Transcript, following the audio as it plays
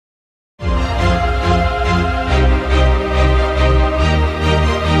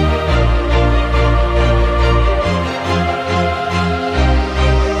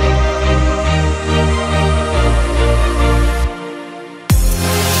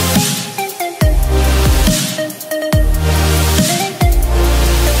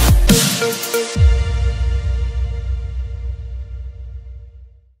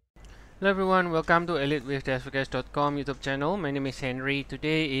welcome to Elliott Wave Forex.com YouTube channel. My name is Henry.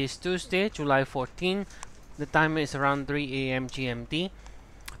 Today is Tuesday, July 14. The time is around 3 a.m. GMT.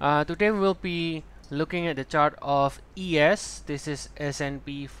 Today we will be looking at the chart of ES. This is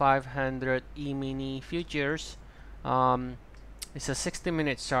S&P 500 E-mini futures. It's a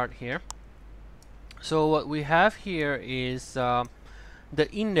 60-minute chart here. So what we have here is the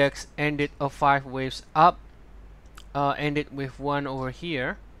index ended of 5 waves up, ended with one over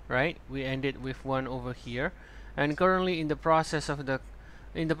here, right? We ended with one over here, and currently in the process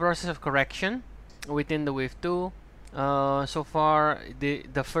of correction within the wave 2. So far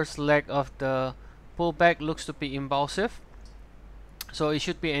the first leg of the pullback looks to be impulsive, so it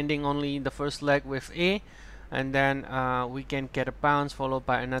should be ending only the first leg with A, and then we can get a bounce followed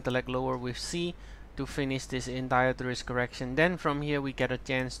by another leg lower with C to finish this entire risk correction. Then from here we get a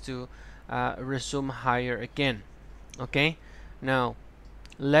chance to resume higher again. Okay, now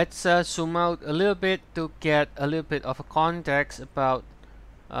let's zoom out a little bit to get a little bit of a context about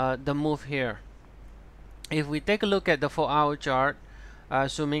the move here. If we take a look at the 4-hour chart,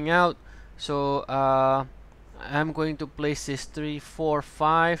 zooming out, so I'm going to place this 3, 4,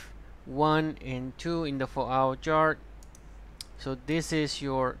 5, 1 and 2 in the 4-hour chart. So this is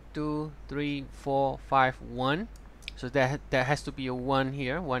your 2, 3, 4, 5, 1. So that has to be a 1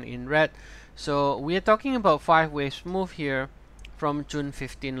 here, 1 in red. So we are talking about 5 waves move here from June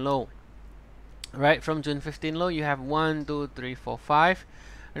 15 low. Right, from June 15 low you have 1, 2, 3, 4, 5.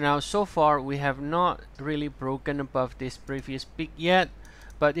 Now so far we have not really broken above this previous peak yet.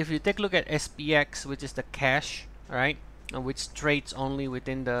 But if you take a look at SPX, which is the cash, right, which trades only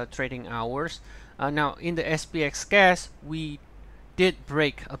within the trading hours. Now in the SPX cash we did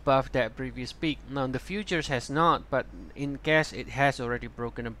break above that previous peak. Now the futures has not, but in cash it has already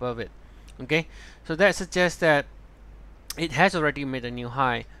broken above it. Okay, so that suggests that it has already made a new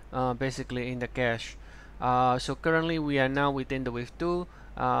high, basically in the cash. So currently we are now within the wave 2.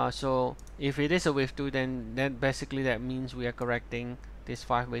 So if it is a wave 2, then basically that means we are correcting this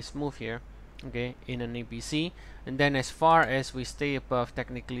 5 waves move here, okay, in an ABC. And then as far as we stay above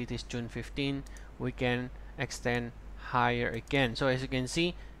technically this June 15, we can extend higher again. So as you can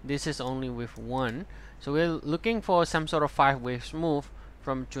see, this is only with 1. So we're looking for some sort of 5 waves move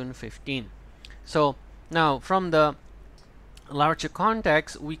from June 15. So now from the larger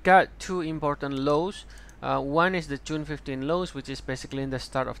context, we got 2 important lows. One is the June 15 lows, which is basically in the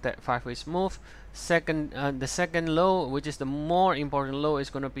start of that 5 waves move. The second low, which is the more important low, is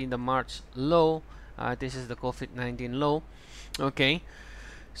going to be the March low. This is the COVID-19 low. Okay,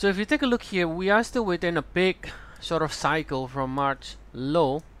 so if you take a look here, we are still within a big sort of cycle from March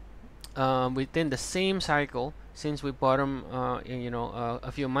low, within the same cycle since we bottom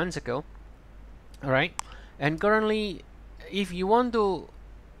a few months ago. All right, and currently if you want to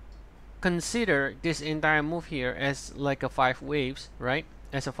consider this entire move here as like a 5 waves, right,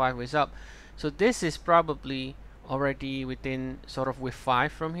 as a 5 waves up, so this is probably already within sort of with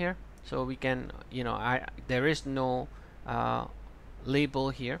 5 from here. So we can, there is no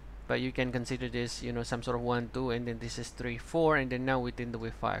label here, but you can consider this, some sort of 1, 2, and then this is 3, 4, and then now within the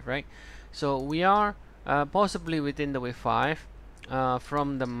wave 5, right? So we are possibly within the wave 5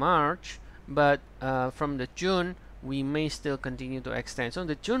 from the March, but from the June we may still continue to extend. So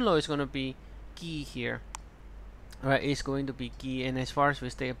the June low is going to be key here, right? It's going to be key, and as far as we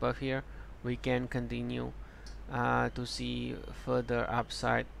stay above here, we can continue to see further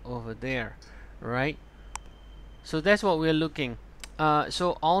upside over there, right? So that's what we're looking.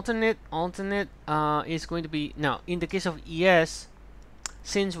 So alternate is going to be, now in the case of ES,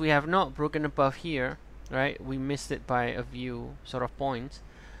 since we have not broken above here, right, we missed it by a few sort of points.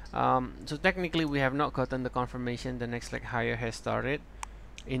 So technically we have not gotten the confirmation the next leg higher has started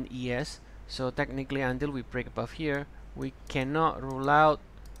in ES. So technically until we break above here, we cannot rule out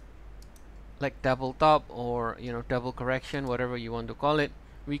like double top or double correction, whatever you want to call it.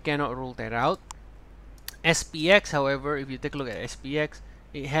 We cannot rule that out. SPX, however, if you take a look at SPX,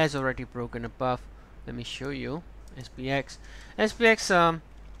 it has already broken above. Let me show you SPX.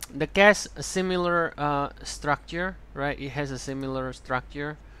 The cash a similar structure, right? It has a similar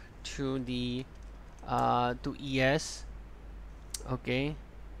structure to the to ES. Okay,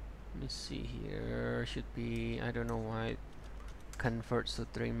 let me see here. Should be, I don't know why it converts to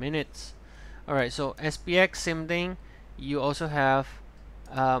 3 minutes. All right, so SPX, same thing. You also have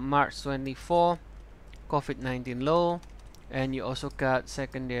March 24 COVID-19 low, and you also got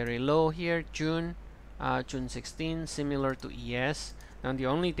secondary low here, June 16, similar to ES. Now the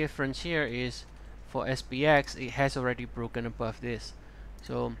only difference here is for SPX, it has already broken above this.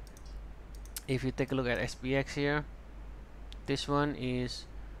 So if you take a look at SPX here, this one is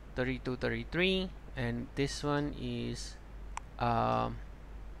 32.33, and this one is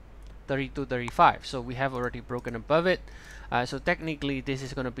 32.35. So we have already broken above it. So technically this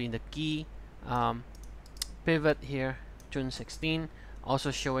is going to be in the key pivot here, June 16,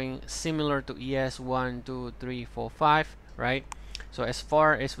 also showing similar to ES 1, 2, 3, 4, 5, right? So as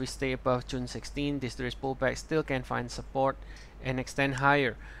far as we stay above June 16, this there is pullback still can find support and extend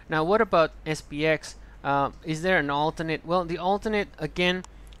higher. Now what about SPX? Is there an alternate? Well, the alternate, again,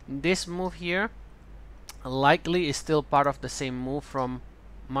 this move here likely is still part of the same move from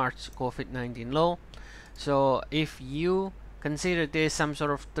March COVID-19 low. So if you consider this some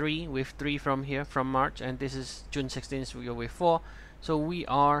sort of wave 3 from here from March, and this is June 16, so we are wave 4, so we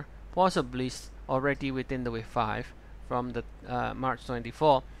are possibly already within the wave 5 from the March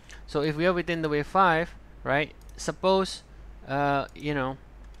 24. So if we are within the wave 5, right, suppose you know,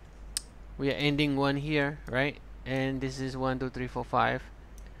 we are ending one here, right, and this is 1, 2, 3, 4, 5,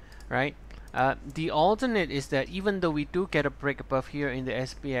 right? The alternate is that even though we do get a break above here in the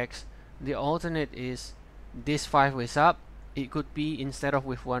SPX, the alternate is this 5 ways up. It could be, instead of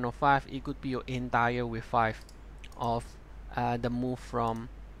wave 1 or 5, it could be your entire wave 5 of the move from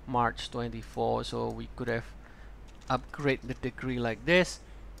March 24. So we could have upgrade the degree like this.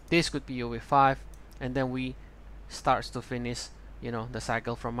 This could be your wave 5, and then we starts to finish, you know, the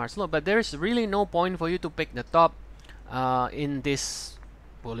cycle from March low. But there's really no point for you to pick the top in this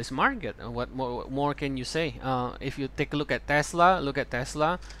bullish market. What more can you say? If you take a look at Tesla,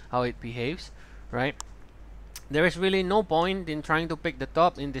 how it behaves, right? There is really no point in trying to pick the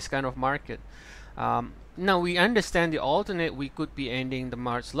top in this kind of market. Now we understand the alternate, we could be ending the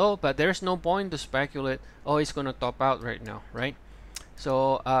March low, but there's no point to speculate, oh, it's gonna top out right now, right?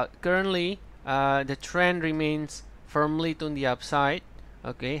 So currently the trend remains firmly to the upside,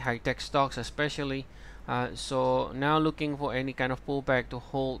 okay, high-tech stocks especially. So now looking for any kind of pullback to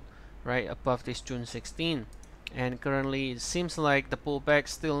hold right above this June 16, and currently it seems like the pullback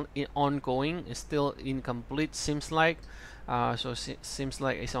still ongoing, is still incomplete, seems like. So seems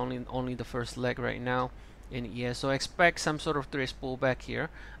like it's only the first leg right now in ES. So expect some sort of trace pullback here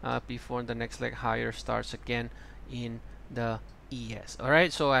before the next leg higher starts again in the ES.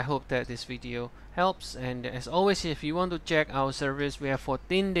 Alright, so I hope that this video helps, and as always, if you want to check our service, we have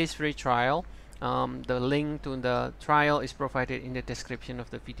 14 days free trial. The link to the trial is provided in the description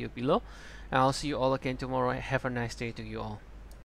of the video below. I'll see you all again tomorrow. Have a nice day to you all.